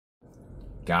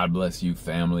God bless you,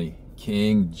 family.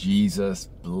 King Jesus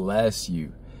bless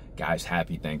you. Guys,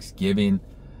 happy Thanksgiving.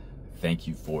 Thank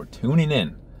you for tuning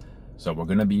in. So we're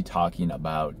going to be talking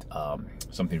about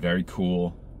something very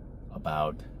cool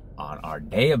about on our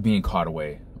day of being caught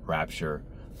away, rapture.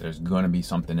 There's going to be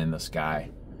something in the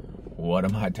sky. What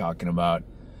am I talking about?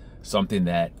 Something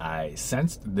that I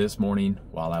sensed this morning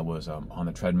while I was on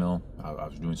the treadmill. I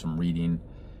was doing some reading,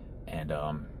 and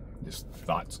just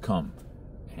thoughts come.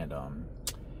 And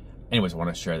anyways, I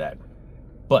want to share that.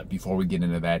 But before we get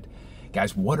into that,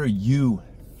 guys, what are you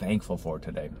thankful for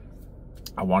today?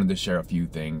 I wanted to share a few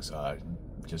things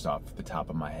just off the top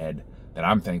of my head that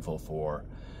I'm thankful for.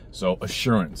 So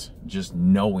assurance, just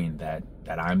knowing that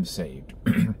I'm saved.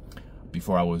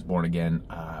 Before I was born again,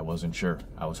 I wasn't sure.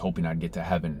 I was hoping I'd get to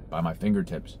heaven by my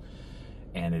fingertips.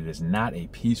 And it is not a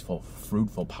peaceful,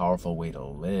 fruitful, powerful way to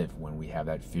live when we have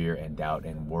that fear and doubt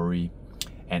and worry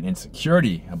and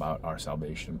insecurity about our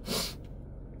salvation.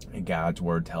 And God's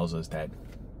word tells us that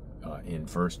in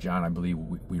 1 John, I believe,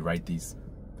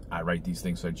 I write these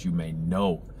things so that you may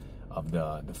know of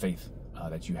the faith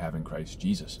that you have in Christ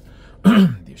Jesus.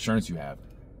 The assurance you have,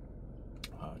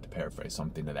 to paraphrase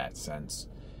something to that sense,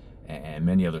 and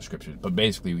many other scriptures. But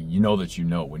basically, you know that you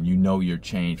know. When you know you're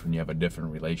changed, when you have a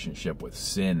different relationship with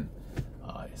sin,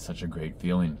 it's such a great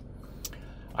feeling.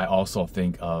 I also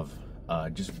think of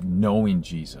just knowing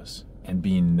Jesus and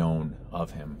being known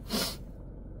of him.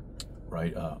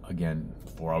 Right? Again,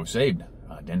 before I was saved,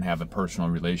 I didn't have a personal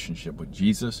relationship with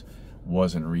Jesus,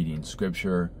 wasn't reading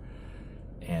scripture,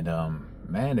 and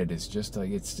man, it's just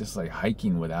like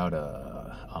hiking without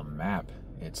a map.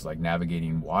 It's like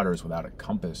navigating waters without a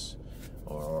compass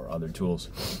or other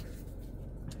tools.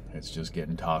 It's just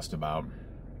getting tossed about.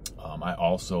 I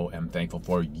also am thankful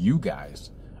for you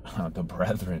guys, the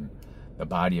brethren, the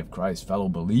body of Christ, fellow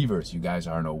believers. You guys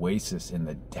are an oasis in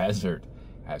the desert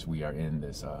as we are in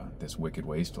this wicked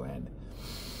wasteland.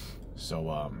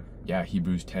 So yeah,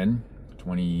 Hebrews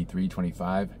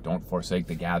 10:23-25. Don't forsake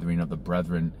the gathering of the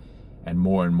brethren, and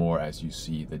more as you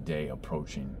see the day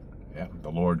approaching. Yeah, the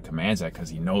Lord commands that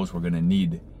because he knows we're going to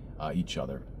need each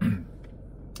other.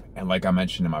 And like I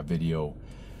mentioned in my video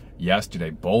yesterday,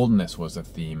 boldness was a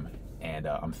theme, and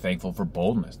I'm thankful for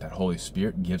boldness. That Holy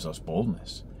Spirit gives us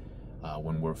boldness.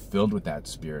 When we're filled with that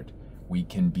Spirit, we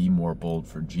can be more bold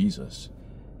for Jesus,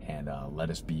 and let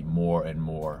us be more and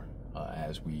more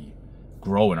as we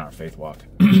grow in our faith walk.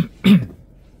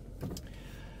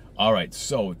 All right,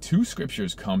 so two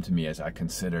scriptures come to me as I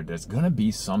consider there's going to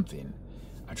be something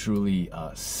I truly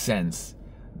sense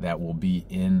that will be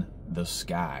in the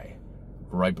sky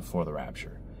right before the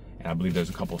rapture. And I believe there's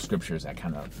a couple of scriptures that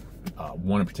kind of,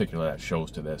 one in particular that shows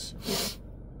to this.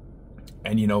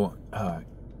 And you know, a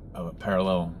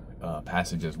parallel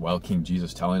passage as well, King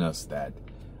Jesus telling us that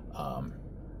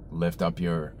lift up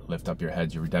your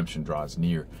heads, your redemption draws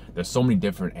near. There's so many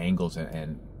different angles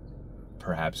and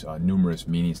perhaps numerous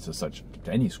meanings to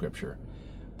any scripture.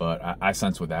 But I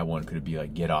sense with that one could be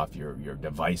like, get off your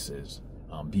devices,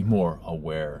 be more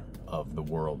aware of the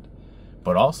world.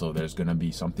 But also there's going to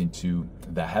be something to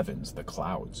the heavens, the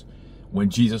clouds.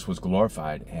 When Jesus was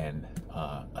glorified and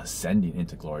ascending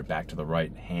into glory back to the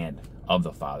right hand of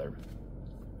the Father,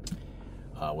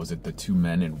 was it the two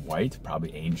men in white,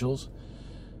 probably angels?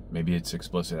 Maybe it's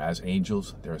explicit as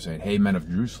angels. They were saying, hey, men of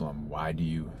Jerusalem, why do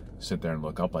you sit there and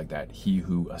look up like that? He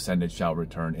who ascended shall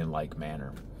return in like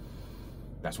manner.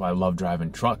 That's why I love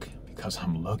driving truck, because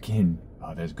I'm looking.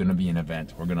 There's going to be an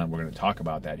event. We're gonna talk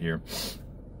about that here.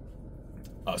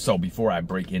 So before I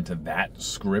break into that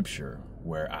scripture,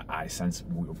 where I sense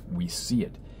we see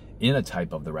it in a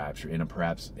type of the rapture, in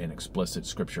perhaps an explicit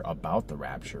scripture about the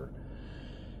rapture,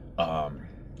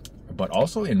 but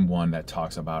also in one that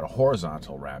talks about a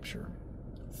horizontal rapture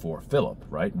for Philip,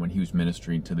 right? When he was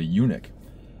ministering to the eunuch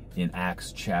in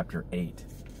Acts chapter 8.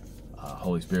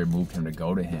 Holy Spirit moved him to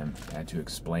go to him and to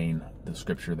explain the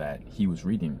scripture that he was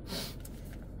reading.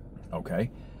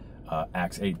 Okay,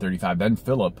 Acts 8:35. Then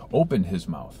Philip opened his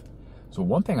mouth. So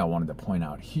one thing I wanted to point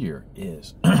out here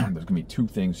is there's going to be two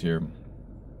things here: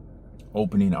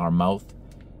 opening our mouth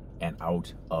and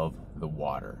out of the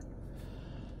water.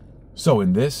 So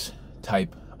in this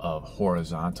type of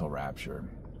horizontal rapture,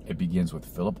 it begins with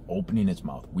Philip opening his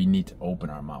mouth. We need to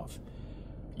open our mouth.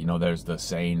 You know, there's the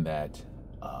saying that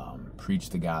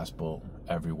preach the gospel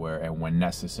everywhere, and when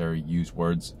necessary, use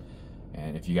words.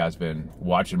 And if you guys been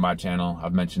watching my channel,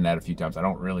 I've mentioned that a few times. I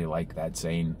don't really like that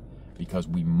saying, because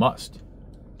we must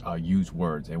use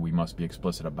words, and we must be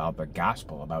explicit about the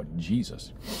gospel, about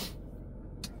Jesus.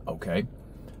 Okay?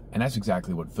 And that's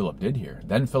exactly what Philip did here.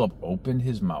 Then Philip opened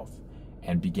his mouth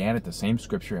and began at the same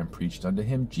scripture and preached unto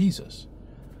him Jesus.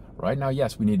 Right now,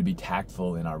 yes, we need to be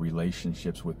tactful in our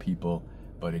relationships with people,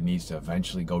 but it needs to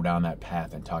eventually go down that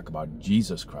path and talk about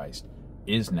Jesus Christ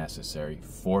is necessary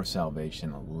for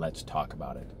salvation. Let's talk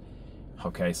about it.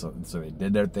 Okay, so they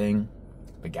did their thing.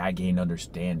 The guy gained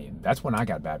understanding. That's when I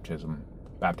got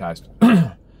baptized.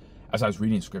 As I was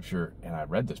reading scripture and I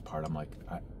read this part, I'm like,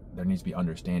 there needs to be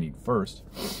understanding first,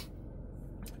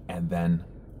 and then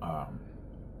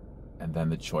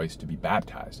the choice to be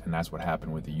baptized. And that's what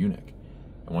happened with the eunuch.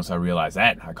 And once I realized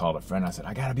that, I called a friend. I said,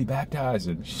 I got to be baptized.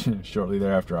 And shortly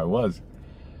thereafter, I was.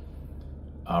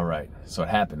 All right. So it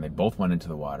happened. They both went into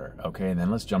the water. Okay. And then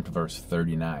let's jump to verse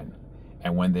 39.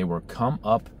 And when they were come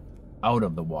up out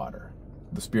of the water,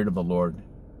 the Spirit of the Lord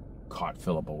caught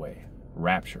Philip away.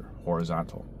 Rapture,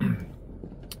 horizontal.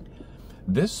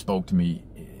 This spoke to me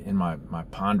in my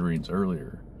ponderings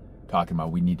earlier, talking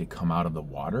about we need to come out of the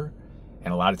water.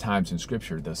 And a lot of times in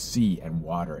Scripture, the sea and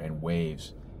water and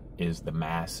waves is the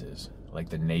masses, like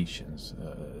the nations,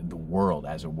 the world,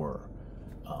 as it were.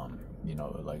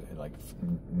 Like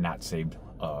not saved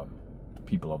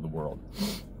people of the world.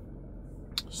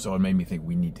 So it made me think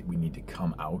we need to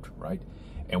come out, right?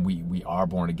 And we are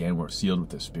born again. We're sealed with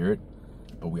the Spirit,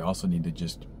 but we also need to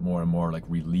just more and more like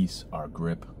release our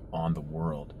grip on the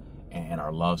world and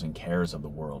our loves and cares of the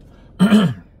world.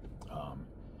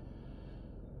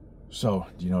 So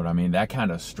do you know what I mean? That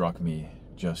kind of struck me.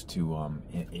 Just to,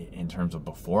 in terms of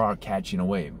before our catching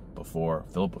away, before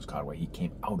Philip was caught away, he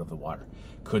came out of the water.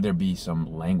 Could there be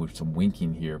some language, some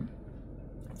winking here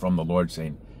from the Lord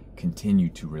saying, continue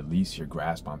to release your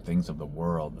grasp on things of the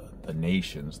world, the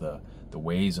nations, the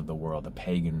ways of the world, the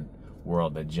pagan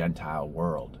world, the Gentile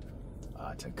world,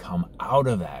 to come out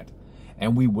of that.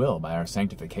 And we will, by our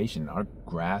sanctification, our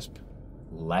grasp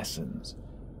lessens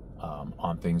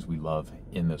on things we love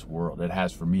in this world. It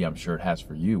has for me, I'm sure it has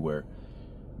for you, where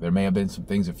there may have been some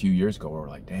things a few years ago where we're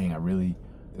like, dang,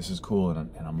 this is cool, and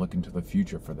I'm looking to the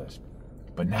future for this.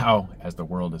 But now, as the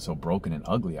world is so broken and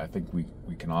ugly, I think we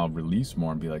can all release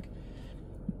more and be like,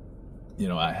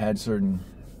 I had certain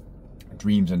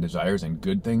dreams and desires and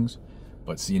good things,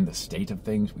 but seeing the state of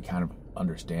things, we kind of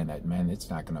understand that, man,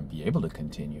 it's not going to be able to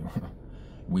continue.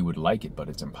 We would like it, but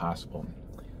it's impossible.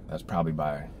 That's probably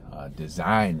by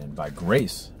design and by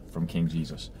grace from King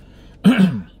Jesus.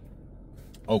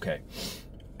 Okay.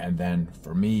 And then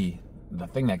for me, the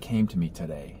thing that came to me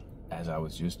today, as I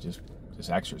was just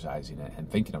exercising and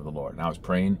thinking of the Lord, and I was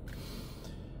praying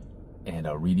and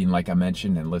reading, like I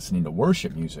mentioned, and listening to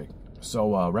worship music.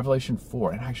 So Revelation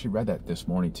 4, and I actually read that this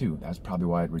morning too. That's probably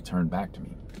why it returned back to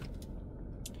me.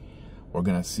 We're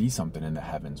going to see something in the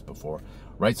heavens before,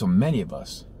 right? So many of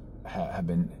us have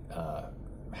been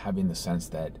having the sense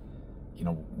that,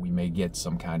 we may get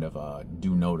some kind of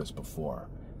due notice before.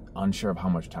 Unsure of how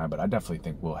much time, but I definitely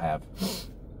think we'll have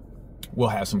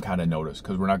some kind of notice,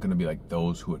 because we're not going to be like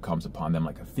those who it comes upon them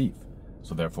like a thief.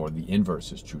 So therefore the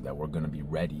inverse is true, that we're going to be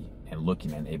ready and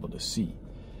looking and able to see,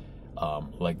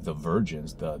 like the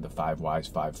virgins, the 5 wise,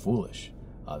 5 foolish,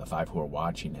 the 5 who are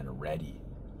watching and are ready,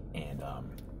 and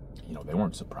they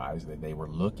weren't surprised, they were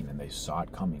looking and they saw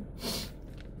it coming.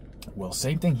 Well,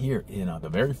 same thing here in the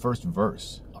very first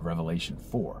verse of Revelation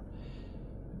 4.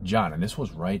 John, and this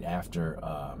was right after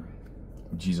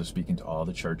Jesus speaking to all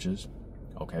the churches.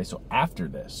 Okay, so after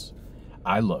this,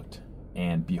 I looked,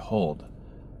 and behold,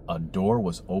 a door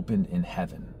was opened in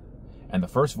heaven. And the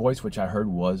first voice which I heard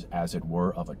was, as it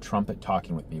were, of a trumpet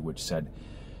talking with me, which said,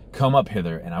 come up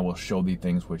hither, and I will show thee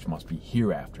things which must be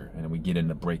hereafter. And then we get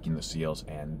into breaking the seals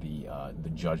and the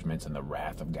judgments and the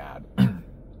wrath of God.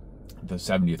 The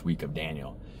 70th week of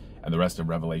Daniel. And the rest of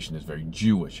Revelation is very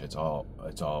Jewish. It's all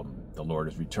the Lord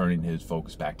is returning his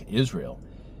focus back to Israel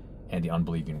and the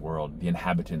unbelieving world, the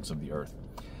inhabitants of the earth.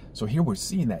 So here we're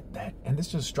seeing that, and this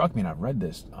just struck me, and I've read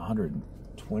this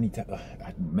 120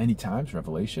 many times,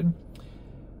 Revelation.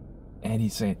 And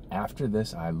he's saying, after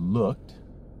this I looked,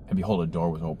 and behold, a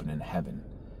door was opened in heaven.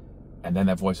 And then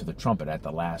that voice of the trumpet, at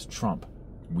the last trump,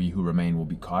 we who remain will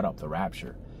be caught up, the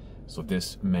rapture. So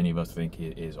this, many of us think,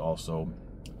 is also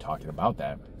talking about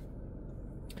that.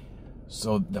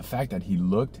 So the fact that he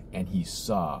looked and he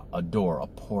saw a door, a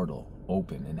portal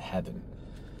open in heaven,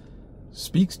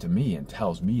 speaks to me and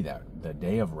tells me that the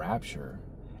day of rapture,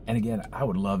 and again, I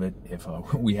would love it if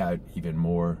we had even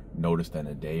more notice than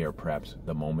a day, or perhaps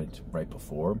the moment right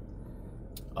before.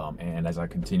 And as I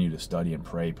continue to study and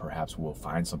pray, perhaps we'll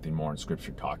find something more in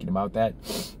Scripture talking about that.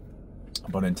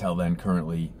 But until then,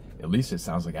 currently, at least it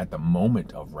sounds like at the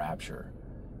moment of rapture,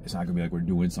 it's not going to be like we're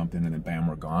doing something and then bam,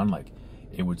 we're gone. Like,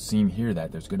 it would seem here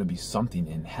that there's going to be something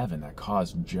in heaven that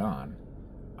caused John,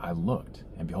 I looked,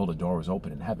 and behold, a door was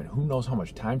open in heaven. Who knows how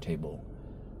much timetable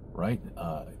right?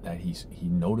 That he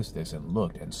noticed this and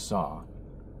looked and saw.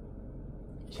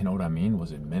 You know what I mean?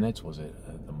 Was it minutes? Was it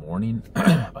the morning?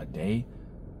 A day?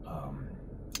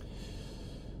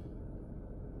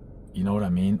 You know what I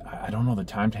mean? I don't know the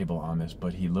timetable on this,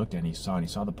 but he looked and he saw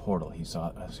the portal. He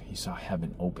saw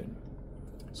heaven open.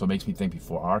 So it makes me think,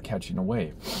 before our catching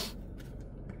away,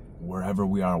 wherever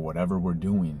we are, whatever we're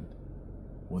doing,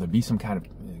 will there be some kind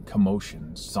of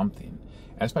commotion, something?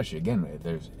 Especially, again,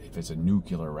 if it's a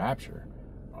nuclear rapture,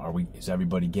 is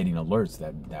everybody getting alerts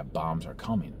that bombs are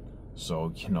coming?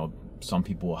 So, you know, some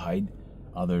people will hide.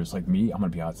 Others, like me, I'm gonna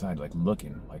be outside, like,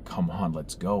 looking, like, come on,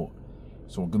 let's go.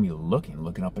 So we're gonna be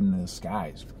looking up into the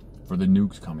skies for the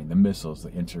nukes coming, the missiles,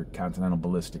 the intercontinental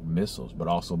ballistic missiles, but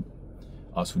also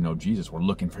us who know Jesus, we're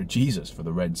looking for Jesus, for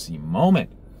the Red Sea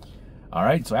moment. All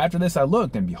right, so after this I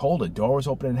looked, and behold, a door was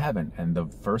opened in heaven, and the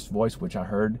first voice which I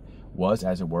heard was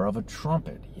as it were of a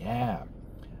trumpet. Yeah,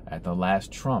 at the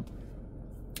last trump,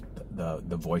 the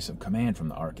voice of command from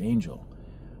the archangel.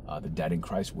 The dead in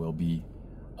Christ will be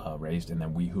raised, and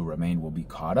then we who remain will be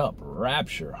caught up.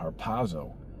 Rapture,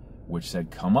 harpazo, which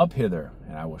said, come up hither,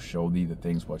 and I will show thee the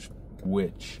things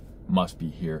which must be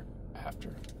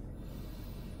hereafter.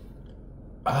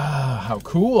 How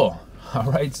cool.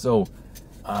 All right, so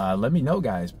let me know,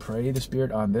 guys. Pray the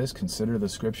Spirit on this. Consider the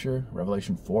scripture,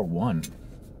 Revelation 4:1,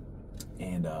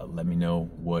 and let me know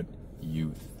what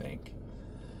you think.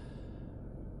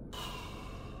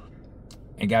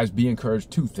 And guys, be encouraged.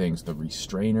 Two things: the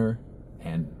restrainer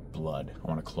and blood. I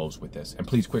want to close with this. And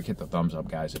please quick hit the thumbs up,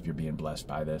 guys, if you're being blessed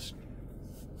by this.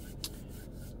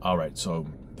 All right, so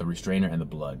the restrainer and the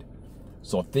blood.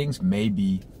 So things may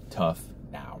be tough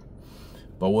now,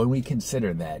 but when we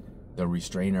consider that the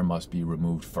restrainer must be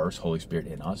removed first, Holy Spirit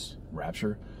in us,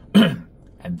 rapture, and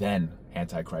then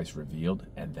Antichrist revealed,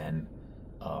 and then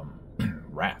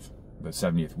wrath, the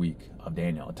 70th week of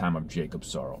Daniel, a time of Jacob's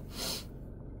sorrow.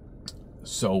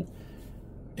 So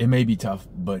it may be tough,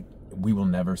 but we will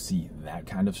never see that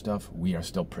kind of stuff. We are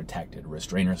still protected.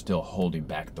 Restrainer still holding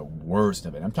back the worst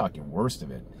of it. I'm talking worst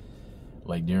of it.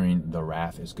 Like during the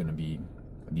wrath is going to be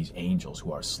these angels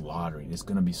who are slaughtering. It's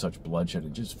going to be such bloodshed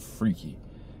and just freaky.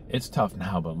 It's tough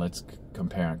now, but let's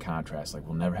compare and contrast. Like,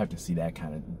 we'll never have to see that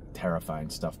kind of terrifying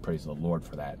stuff. Praise the Lord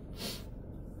for that.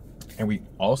 And we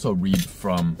also read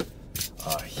from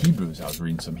Hebrews. I was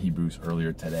reading some Hebrews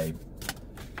earlier today.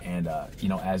 And, you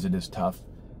know, as it is tough,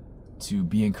 to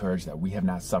be encouraged that we have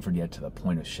not suffered yet to the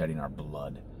point of shedding our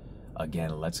blood.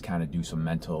 Again, let's kind of do some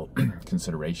mental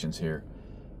considerations here,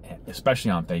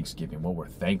 especially on Thanksgiving, what we're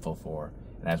thankful for.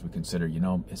 And as we consider, you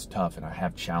know, it's tough and I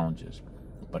have challenges,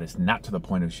 but it's not to the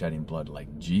point of shedding blood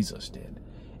like Jesus did.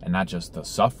 And not just the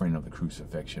suffering of the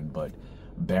crucifixion, but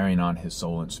bearing on his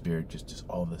soul and spirit, just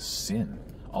all the sin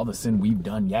we've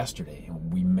done yesterday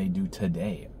and we may do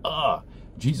today.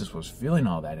 Jesus was feeling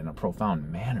all that in a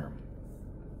profound manner.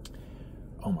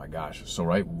 Oh my gosh. So,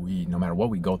 right, no matter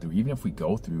what we go through, even if we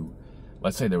go through,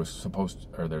 let's say there's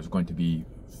going to be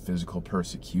physical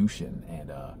persecution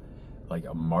and like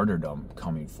a martyrdom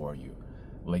coming for you,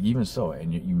 like, even so,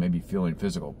 and you may be feeling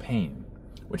physical pain,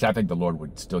 which I think the Lord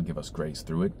would still give us grace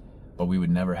through it, but we would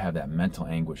never have that mental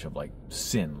anguish of like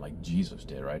sin like Jesus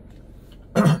did, right?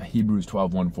 Hebrews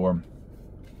 12:1-4.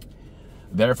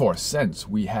 Therefore, since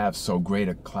we have so great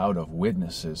a cloud of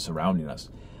witnesses surrounding us,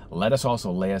 let us also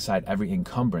lay aside every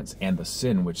encumbrance and the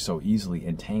sin which so easily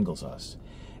entangles us,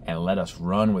 and let us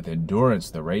run with endurance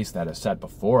the race that is set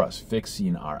before us,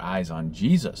 fixing our eyes on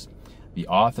Jesus, the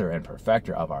author and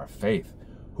perfecter of our faith,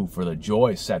 who for the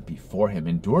joy set before him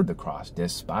endured the cross,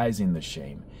 despising the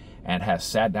shame, and has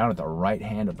sat down at the right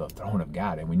hand of the throne of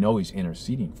God. And we know he's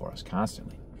interceding for us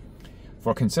constantly.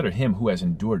 For consider him who has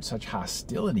endured such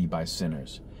hostility by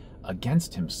sinners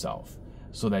against himself,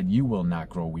 so that you will not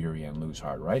grow weary and lose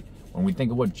heart, right? When we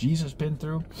think of what Jesus been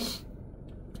through,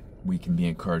 we can be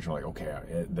encouraged. We're like,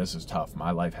 okay, this is tough.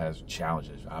 My life has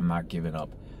challenges. I'm not giving up.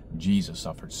 Jesus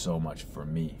suffered so much for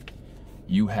me.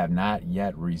 You have not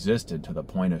yet resisted to the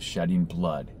point of shedding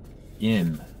blood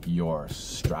in your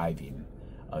striving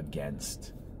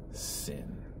against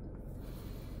sin.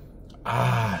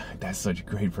 That's such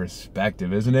great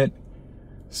perspective, isn't it?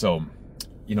 So,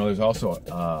 you know, there's also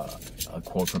a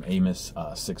quote from Amos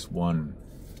 6:1.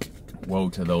 Woe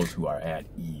to those who are at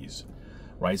ease,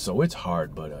 right? So it's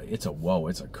hard, but it's a woe.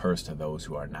 It's a curse to those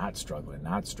who are not struggling,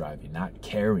 not striving, not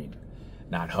caring,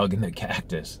 not hugging the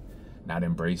cactus, not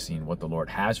embracing what the Lord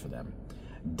has for them,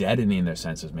 deadening their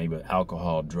senses, maybe with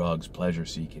alcohol, drugs, pleasure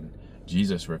seeking.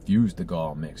 Jesus refused the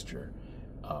gall mixture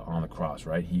on the cross,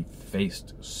 right? He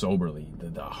faced soberly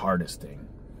the hardest thing,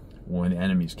 when the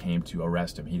enemies came to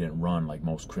arrest him, he didn't run like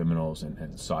most criminals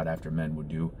and sought after men would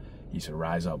do. He said,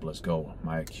 rise up, let's go.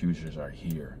 My accusers are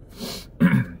here.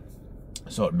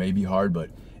 So it may be hard, but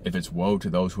if it's woe to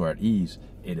those who are at ease,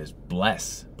 it is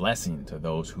blessing to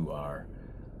those who are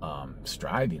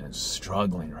striving and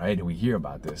struggling, right? And we hear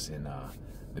about this in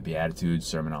the Beatitudes,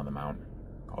 Sermon on the Mount,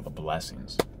 called the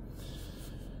blessings.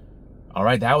 All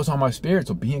right, that was on my spirit.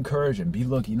 So be encouraged and be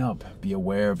looking up. Be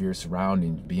aware of your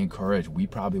surroundings. Be encouraged. We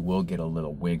probably will get a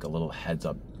little wink, a little heads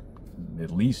up, at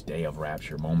least day of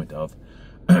rapture, moment of,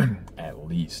 at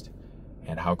least.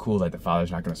 And how cool that the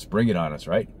Father's not going to spring it on us,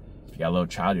 right? If you got a little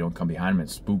child, you don't come behind him and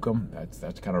spook him.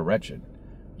 That's kind of wretched.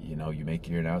 You know, you make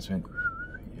your announcement,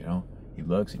 you know, he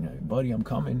looks and you're like, buddy, I'm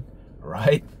coming,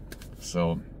 right?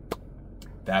 So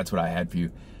that's what I had for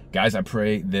you. Guys, I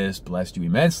pray this blessed you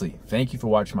immensely. Thank you for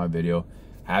watching my video.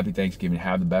 Happy Thanksgiving.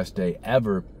 Have the best day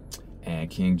ever. And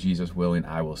King Jesus willing,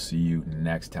 I will see you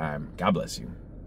next time. God bless you.